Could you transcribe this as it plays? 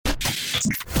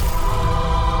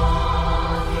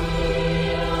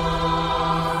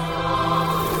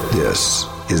This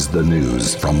is the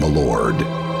news from the Lord.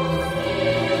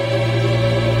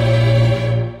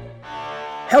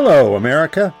 Hello,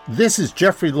 America. This is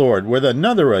Jeffrey Lord with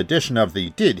another edition of the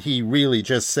Did He Really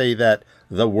Just Say That?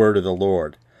 The Word of the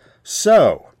Lord.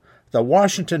 So, the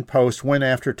Washington Post went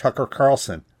after Tucker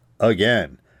Carlson.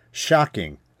 Again.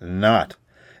 Shocking. Not.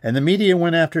 And the media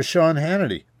went after Sean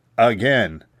Hannity.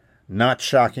 Again. Not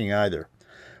shocking either.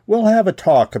 We'll have a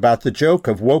talk about the joke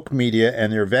of woke media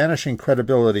and their vanishing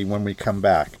credibility when we come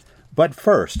back. But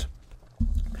first,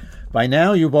 by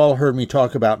now you've all heard me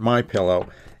talk about MyPillow,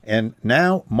 and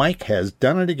now Mike has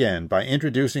done it again by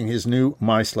introducing his new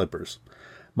My Slippers.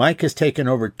 Mike has taken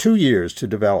over 2 years to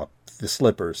develop the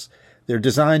slippers. They're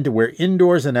designed to wear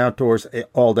indoors and outdoors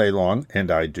all day long,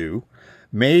 and I do.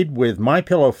 Made with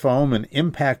MyPillow foam and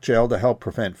impact gel to help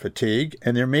prevent fatigue,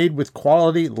 and they're made with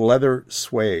quality leather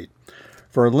suede.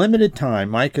 For a limited time,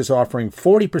 Mike is offering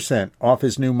 40% off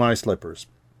his new My Slippers.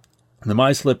 The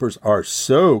My Slippers are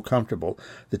so comfortable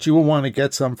that you will want to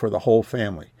get some for the whole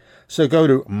family. So go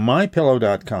to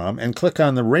mypillow.com and click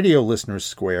on the radio listeners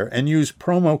square and use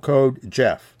promo code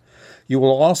Jeff. You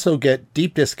will also get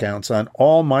deep discounts on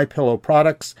all MyPillow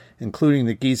products, including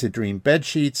the Giza Dream bed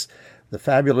sheets, the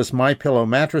fabulous MyPillow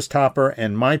mattress topper,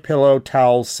 and MyPillow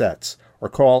towel sets. Or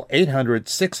call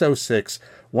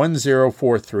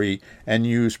 800-606-1043 and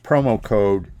use promo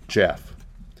code Jeff.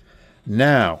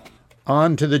 Now,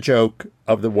 on to the joke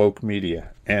of the woke media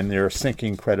and their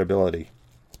sinking credibility.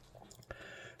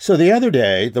 So the other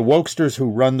day, the wokesters who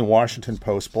run the Washington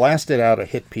Post blasted out a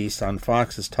hit piece on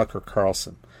Fox's Tucker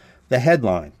Carlson. The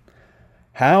headline,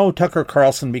 How Tucker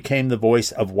Carlson Became the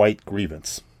Voice of White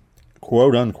Grievance.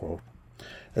 Quote unquote.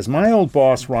 As my old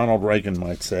boss Ronald Reagan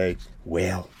might say,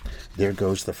 well, there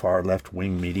goes the far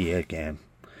left-wing media again.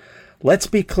 Let's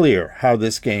be clear how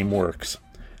this game works.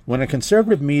 When a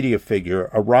conservative media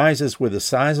figure arises with a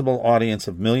sizable audience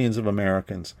of millions of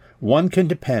Americans, one can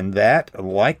depend that,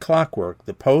 like clockwork,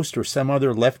 the Post or some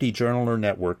other lefty journal or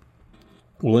network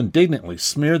will indignantly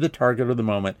smear the target of the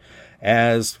moment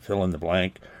as, fill in the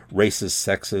blank, racist,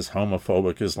 sexist,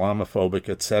 homophobic, Islamophobic,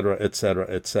 etc., etc.,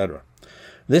 etc.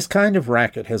 This kind of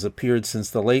racket has appeared since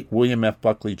the late William F.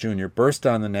 Buckley Jr. burst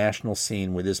on the national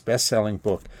scene with his best-selling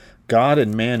book, God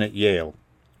and Man at Yale,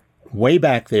 way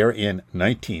back there in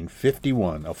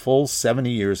 1951, a full 70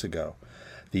 years ago.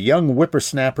 The young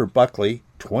whippersnapper Buckley,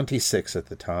 26 at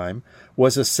the time,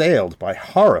 was assailed by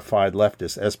horrified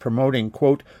leftists as promoting,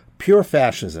 quote, pure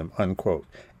fascism, unquote,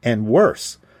 and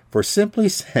worse, for simply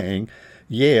saying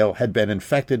Yale had been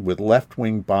infected with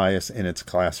left-wing bias in its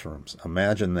classrooms.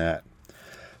 Imagine that.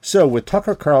 So, with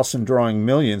Tucker Carlson drawing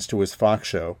millions to his Fox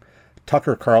show,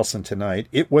 Tucker Carlson Tonight,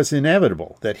 it was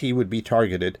inevitable that he would be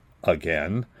targeted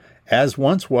again, as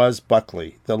once was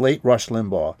Buckley, the late Rush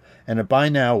Limbaugh, and a by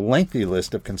now lengthy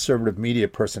list of conservative media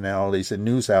personalities and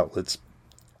news outlets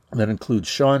that includes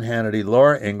Sean Hannity,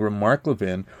 Laura Ingraham, Mark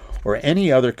Levin, or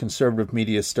any other conservative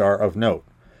media star of note,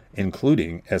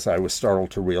 including, as I was startled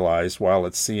to realize while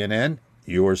at CNN,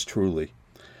 yours truly.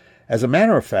 As a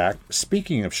matter of fact,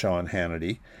 speaking of Sean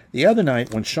Hannity, the other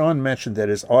night when Sean mentioned that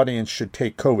his audience should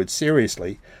take COVID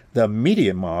seriously, the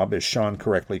media mob, as Sean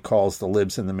correctly calls the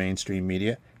libs in the mainstream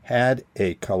media, had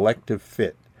a collective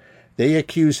fit. They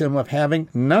accuse him of having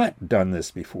not done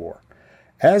this before.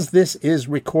 As this is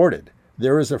recorded,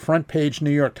 there is a front-page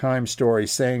New York Times story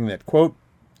saying that, quote,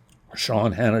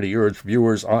 Sean Hannity urged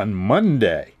viewers on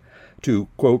Monday to,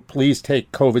 quote, please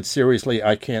take COVID seriously,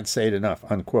 I can't say it enough,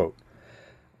 unquote.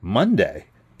 Monday.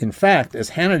 In fact, as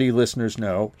Hannity listeners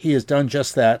know, he has done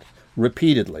just that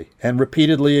repeatedly, and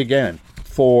repeatedly again,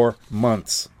 for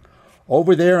months.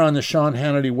 Over there on the Sean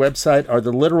Hannity website are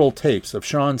the literal tapes of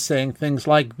Sean saying things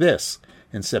like this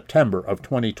in September of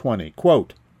 2020,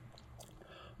 quote,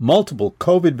 multiple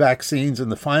COVID vaccines in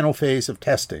the final phase of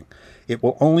testing. It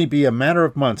will only be a matter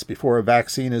of months before a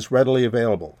vaccine is readily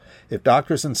available. If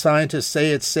doctors and scientists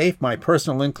say it's safe, my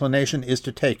personal inclination is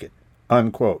to take it,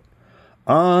 unquote.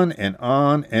 On and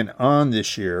on and on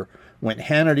this year went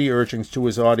Hannity urging to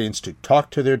his audience to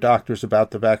talk to their doctors about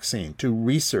the vaccine, to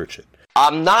research it.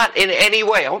 I'm not in any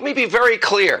way, let me be very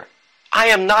clear, I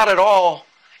am not at all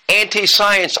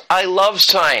anti-science. I love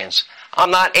science.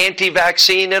 I'm not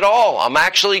anti-vaccine at all. I'm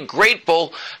actually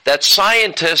grateful that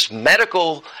scientists,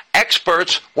 medical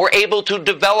experts, were able to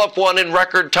develop one in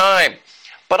record time.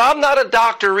 But I'm not a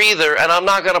doctor either, and I'm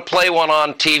not going to play one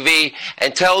on TV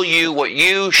and tell you what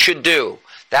you should do.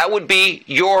 That would be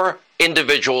your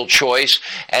individual choice,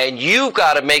 and you've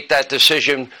got to make that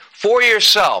decision for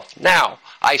yourself. Now,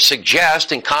 I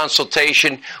suggest, in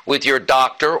consultation with your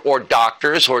doctor or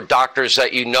doctors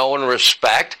that you know and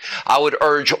respect, I would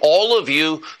urge all of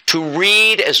you to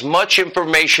read as much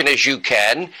information as you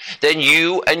can. Then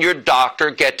you and your doctor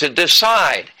get to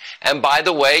decide. And by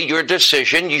the way, your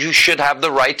decision, you should have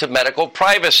the right to medical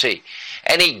privacy.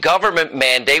 Any government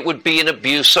mandate would be an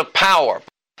abuse of power.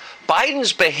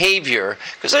 Biden's behavior,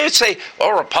 because they would say,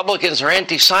 oh, Republicans are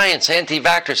anti-science,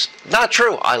 anti-vaxxers. Not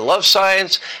true. I love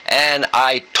science, and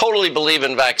I totally believe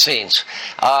in vaccines.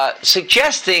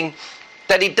 Suggesting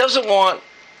that he doesn't want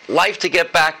life to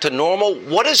get back to normal.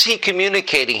 What is he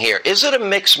communicating here? Is it a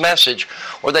mixed message,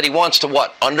 or that he wants to,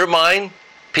 what, undermine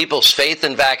people's faith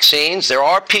in vaccines? There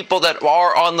are people that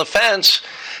are on the fence.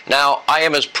 Now, I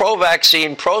am as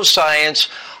pro-vaccine, pro-science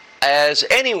as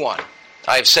anyone.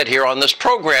 I've said here on this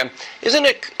program, isn't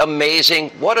it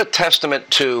amazing? What a testament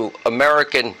to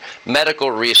American medical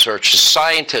research,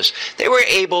 scientists. They were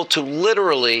able to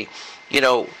literally,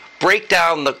 break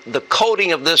down the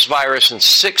coding of this virus in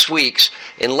 6 weeks,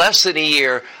 in less than a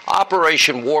year,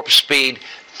 Operation Warp Speed,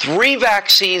 3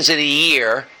 vaccines in a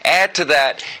year, add to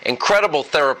that incredible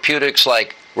therapeutics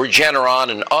like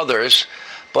Regeneron and others.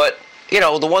 But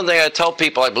the one thing I tell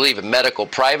people, I believe in medical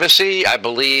privacy. I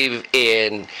believe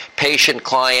in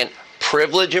patient-client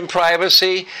privilege and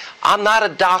privacy. I'm not a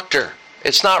doctor.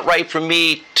 It's not right for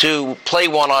me to play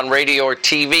one on radio or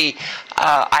TV.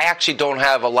 I actually don't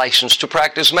have a license to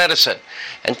practice medicine.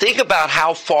 And think about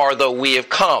how far, though, we have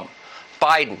come.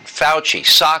 Biden, Fauci,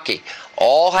 Psaki,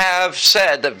 all have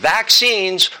said that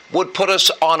vaccines would put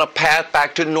us on a path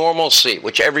back to normalcy,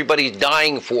 which everybody's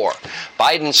dying for.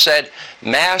 Biden said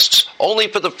masks only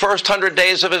for the first 100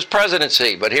 days of his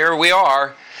presidency, but here we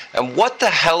are. And what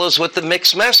the hell is with the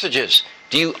mixed messages?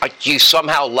 Do you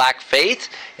somehow lack faith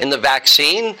in the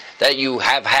vaccine that you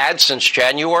have had since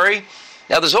January?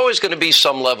 Now, there's always going to be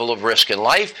some level of risk in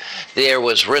life. There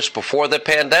was risk before the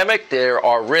pandemic. There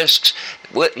are risks,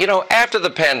 after the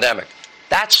pandemic.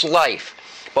 That's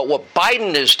life. But what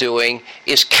Biden is doing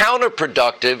is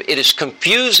counterproductive. It is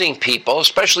confusing people,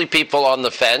 especially people on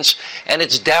the fence, and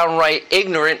it's downright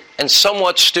ignorant and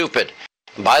somewhat stupid.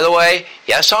 By the way,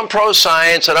 yes, I'm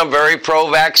pro-science and I'm very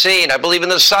pro-vaccine. I believe in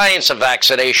the science of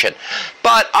vaccination.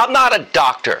 But I'm not a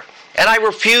doctor. And I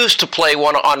refuse to play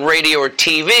one on radio or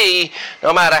TV,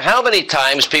 no matter how many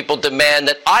times people demand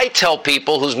that I tell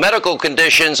people whose medical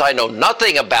conditions I know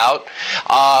nothing about,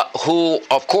 who,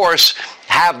 of course,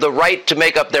 have the right to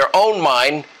make up their own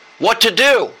mind, what to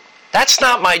do. That's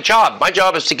not my job. My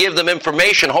job is to give them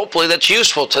information, hopefully, that's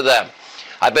useful to them.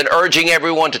 I've been urging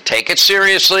everyone to take it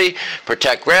seriously,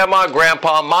 protect grandma,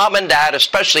 grandpa, mom, and dad,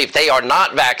 especially if they are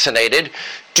not vaccinated.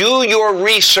 Do your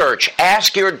research.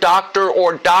 Ask your doctor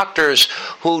or doctors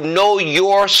who know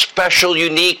your special,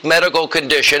 unique medical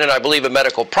condition, and I believe in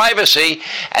medical privacy,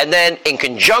 and then in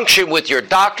conjunction with your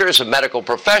doctors and medical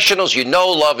professionals you know,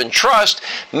 love, and trust,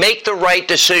 make the right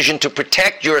decision to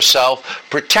protect yourself,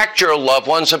 protect your loved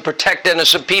ones, and protect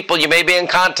innocent people you may be in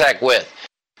contact with.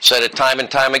 Said it time and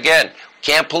time again.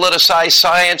 Can't politicize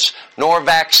science nor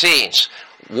vaccines.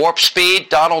 Warp Speed,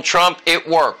 Donald Trump, it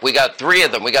worked. We got 3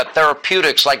 of them. We got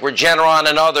therapeutics like Regeneron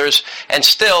and others, and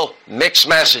still mixed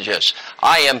messages.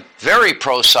 I am very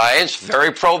pro-science,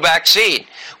 very pro-vaccine.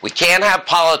 We can't have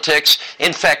politics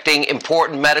infecting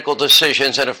important medical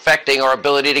decisions and affecting our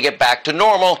ability to get back to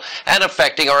normal and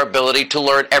affecting our ability to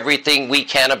learn everything we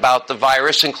can about the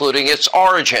virus, including its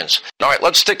origins. All right,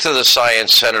 let's stick to the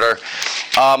science, Senator.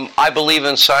 I believe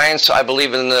in science. I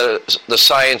believe in the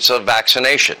science of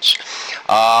vaccinations.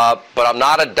 But I'm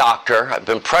not a doctor. I've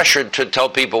been pressured to tell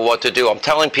people what to do. I'm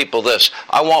telling people this.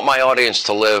 I want my audience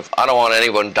to live. I don't want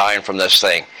anyone dying from this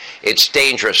thing. It's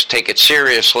dangerous. Take it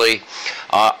seriously.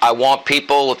 I want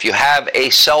people, if you have a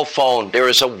cell phone, there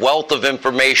is a wealth of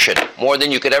information, more than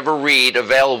you could ever read,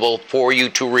 available for you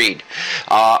to read.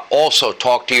 Also,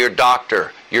 talk to your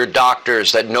doctor, your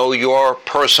doctors that know your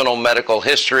personal medical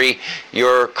history,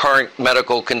 your current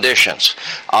medical conditions.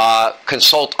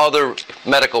 Consult other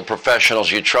medical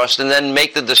professionals you trust, and then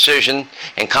make the decision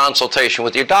in consultation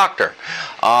with your doctor.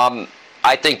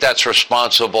 I think that's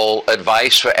responsible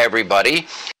advice for everybody.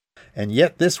 And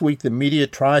yet this week the media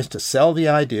tries to sell the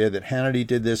idea that Hannity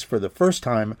did this for the first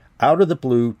time out of the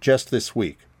blue just this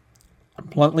week.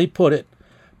 Bluntly put,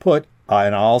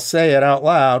 and I'll say it out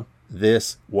loud,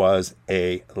 this was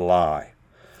a lie.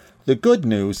 The good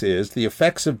news is the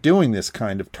effects of doing this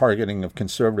kind of targeting of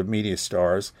conservative media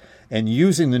stars and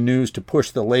using the news to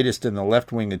push the latest in the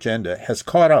left-wing agenda has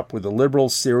caught up with the liberal,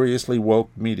 seriously woke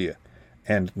media,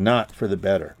 and not for the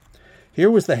better. Here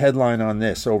was the headline on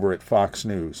this over at Fox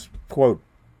News. Quote,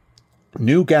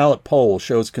 New Gallup poll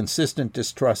shows consistent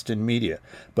distrust in media,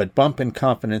 but bump in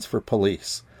confidence for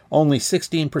police. Only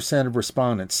 16% of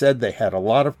respondents said they had a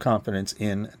lot of confidence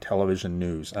in television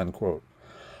news, unquote.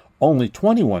 Only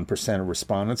 21% of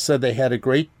respondents said they had a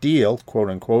great deal, quote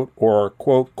unquote, or,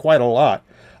 quote, quite a lot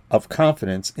of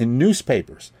confidence in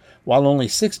newspapers, while only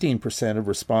 16% of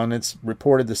respondents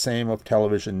reported the same of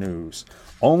television news.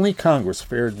 Only Congress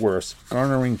fared worse,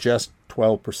 garnering just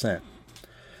 12%.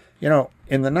 You know,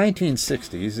 in the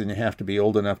 1960s, and you have to be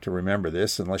old enough to remember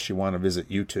this unless you want to visit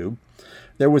YouTube,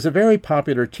 there was a very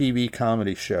popular TV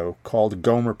comedy show called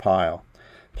Gomer Pyle.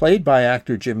 Played by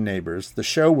actor Jim Nabors, the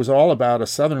show was all about a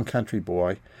southern country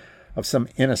boy of some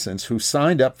innocence who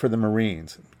signed up for the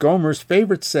Marines. Gomer's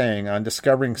favorite saying on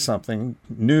discovering something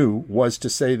new was to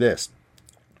say this: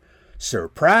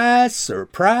 "Surprise,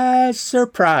 surprise,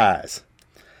 surprise."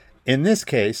 In this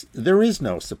case, there is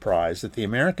no surprise that the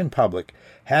American public,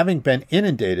 having been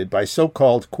inundated by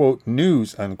so-called, quote,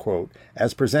 news, unquote,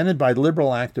 as presented by liberal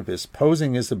activists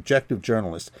posing as objective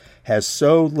journalists, has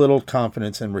so little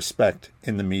confidence and respect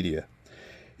in the media.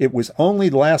 It was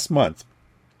only last month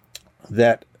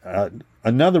that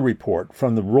another report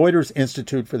from the Reuters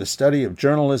Institute for the Study of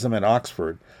Journalism at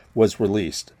Oxford was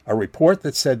released, a report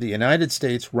that said the United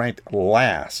States ranked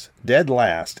last, dead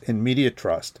last, in media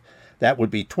trust. That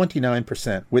would be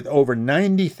 29%, with over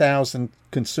 90,000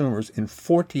 consumers in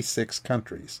 46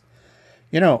 countries.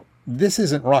 You know, this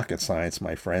isn't rocket science,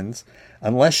 my friends,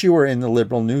 unless you are in the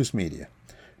liberal news media.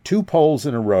 2 polls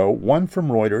in a row, one from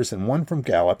Reuters and one from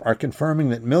Gallup, are confirming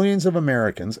that millions of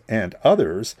Americans and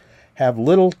others have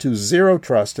little to zero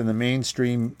trust in the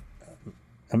mainstream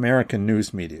American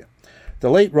news media. The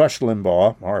late Rush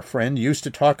Limbaugh, our friend, used to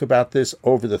talk about this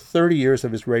over the 30 years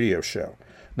of his radio show.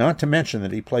 Not to mention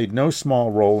that he played no small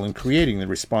role in creating the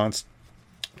response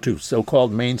to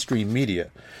so-called mainstream media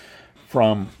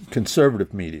from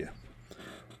conservative media.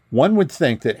 One would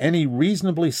think that any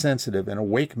reasonably sensitive and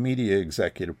awake media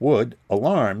executive would,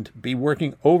 alarmed, be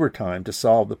working overtime to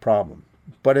solve the problem.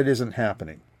 But it isn't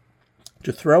happening.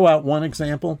 To throw out one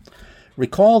example,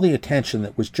 recall the attention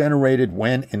that was generated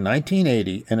when, in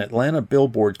 1980, an Atlanta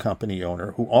billboard company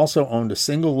owner, who also owned a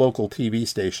single local TV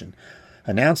station,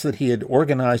 announced that he had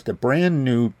organized a brand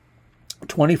new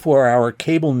 24-hour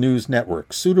cable news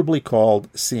network, suitably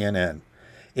called CNN.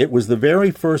 It was the very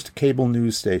first cable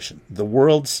news station. The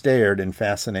world stared in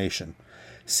fascination.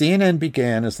 CNN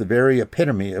began as the very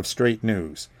epitome of straight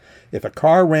news. If a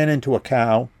car ran into a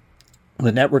cow,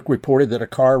 the network reported that a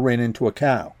car ran into a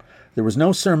cow. There was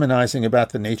no sermonizing about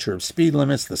the nature of speed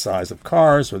limits, the size of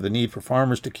cars, or the need for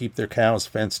farmers to keep their cows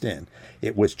fenced in.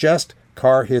 It was just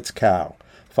car hits cow,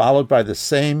 followed by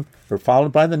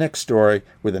the next story,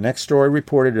 with the next story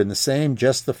reported in the same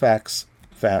just the facts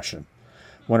fashion.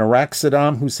 When Iraq's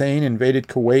Saddam Hussein invaded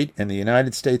Kuwait and the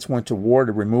United States went to war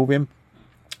to remove him,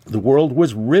 the world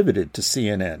was riveted to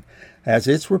CNN, as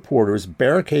its reporters,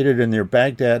 barricaded in their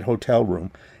Baghdad hotel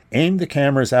room, aimed the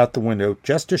cameras out the window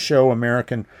just to show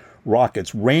American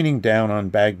rockets raining down on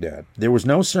Baghdad. There was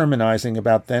no sermonizing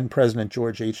about then-President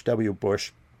George H.W.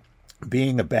 Bush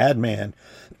being a bad man,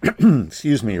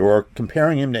 or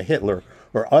comparing him to Hitler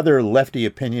or other lefty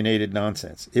opinionated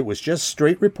nonsense. It was just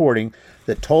straight reporting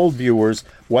that told viewers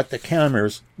what the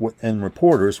cameras and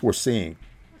reporters were seeing.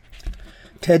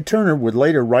 Ted Turner would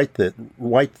later write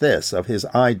this of his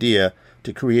idea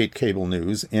to create cable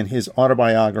news in his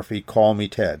autobiography, Call Me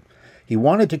Ted. He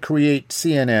wanted to create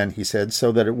CNN, he said,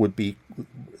 so that it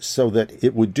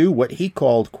would do what he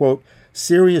called, quote,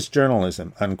 serious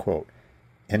journalism, unquote.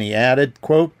 And he added,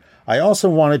 quote, I also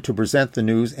wanted to present the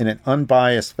news in an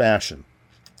unbiased fashion.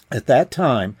 At that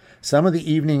time, some of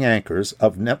the evening anchors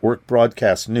of network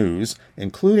broadcast news,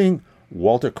 including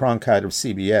Walter Cronkite of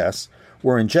CBS,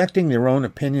 were injecting their own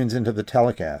opinions into the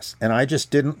telecast, and I just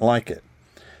didn't like it.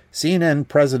 CNN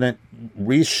President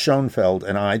Reese Schoenfeld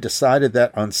and I decided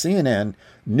that on CNN,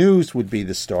 news would be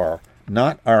the star,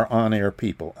 not our on-air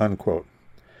people, unquote.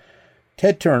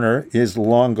 Ted Turner is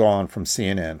long gone from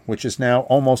CNN, which is now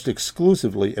almost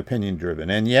exclusively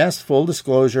opinion-driven. And yes, full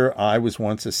disclosure, I was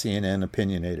once a CNN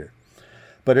opinionator.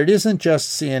 But it isn't just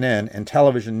CNN and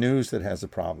television news that has a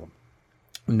problem.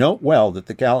 Note well that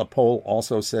the Gallup poll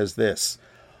also says this.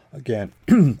 Again,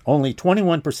 only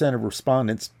 21% of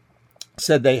respondents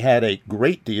said they had a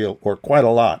great deal or quite a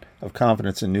lot of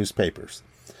confidence in newspapers.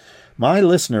 My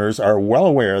listeners are well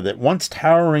aware that once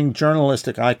towering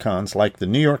journalistic icons like the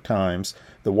New York Times,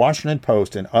 the Washington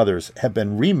Post, and others have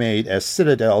been remade as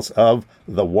citadels of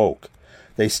the woke.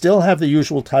 They still have the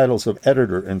usual titles of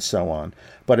editor and so on,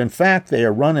 but in fact they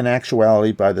are run in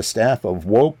actuality by the staff of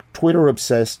woke,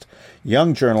 Twitter-obsessed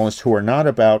young journalists who are not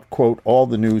about, quote, all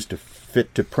the news to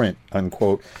fit to print,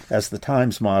 unquote, as the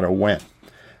Times motto went.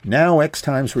 Now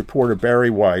ex-Times reporter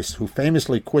Barry Weiss, who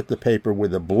famously quit the paper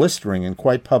with a blistering and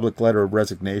quite public letter of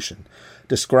resignation,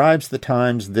 describes the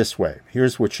Times this way.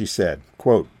 Here's what she said,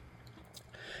 quote,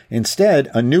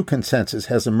 "Instead, a new consensus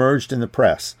has emerged in the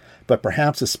press, but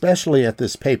perhaps especially at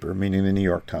this paper," meaning the New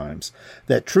York Times,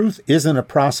 "that truth isn't a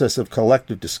process of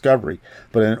collective discovery,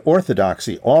 but an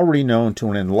orthodoxy already known to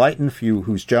an enlightened few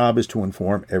whose job is to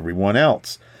inform everyone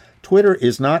else. Twitter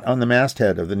is not on the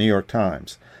masthead of the New York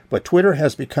Times, but Twitter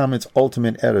has become its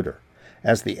ultimate editor.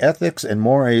 As the ethics and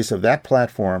mores of that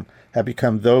platform have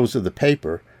become those of the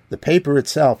paper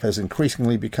itself has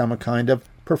increasingly become a kind of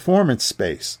performance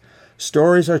space.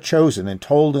 Stories are chosen and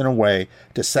told in a way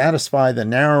to satisfy the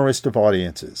narrowest of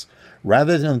audiences,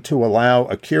 rather than to allow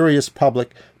a curious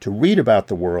public to read about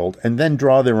the world and then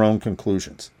draw their own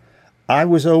conclusions. I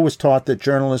was always taught that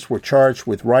journalists were charged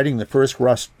with writing the first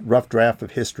rough draft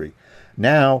of history.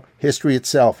 Now, history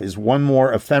itself is one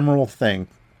more ephemeral thing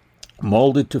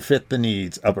molded to fit the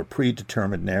needs of a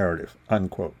predetermined narrative,"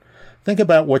 unquote. Think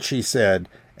about what she said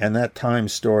and that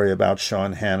Times story about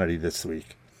Sean Hannity this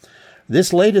week.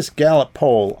 This latest Gallup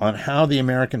poll on how the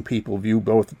American people view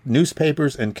both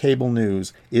newspapers and cable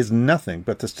news is nothing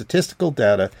but the statistical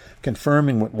data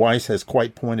confirming what Weiss has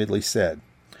quite pointedly said.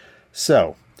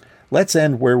 So, let's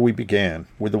end where we began,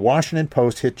 with the Washington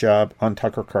Post hit job on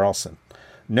Tucker Carlson.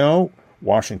 No,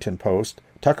 Washington Post,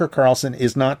 Tucker Carlson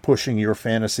is not pushing your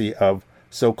fantasy of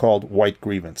so-called white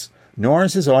grievance, nor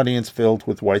is his audience filled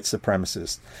with white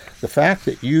supremacists. The fact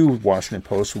that you, Washington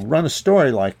Post, run a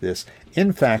story like this,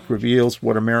 in fact, reveals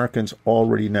what Americans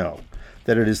already know,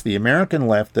 that it is the American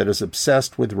left that is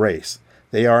obsessed with race.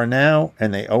 They are now,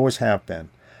 and they always have been.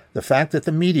 The fact that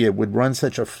the media would run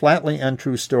such a flatly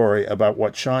untrue story about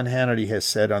what Sean Hannity has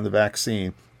said on the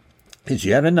vaccine is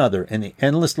yet another in the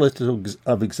endless list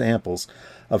of examples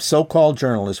of so-called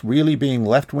journalists really being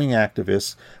left-wing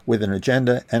activists with an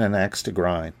agenda and an axe to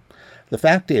grind. The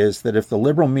fact is that if the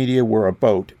liberal media were a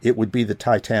boat, it would be the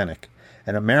Titanic,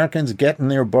 and Americans get in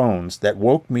their bones that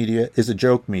woke media is a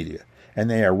joke media, and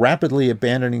they are rapidly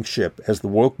abandoning ship as the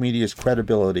woke media's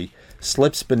credibility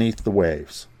slips beneath the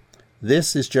waves.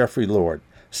 This is Jeffrey Lord.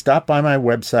 Stop by my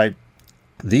website,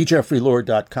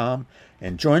 thejeffreylord.com,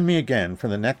 and join me again for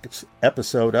the next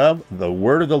episode of the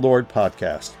Word of the Lord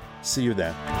podcast. See you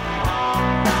then.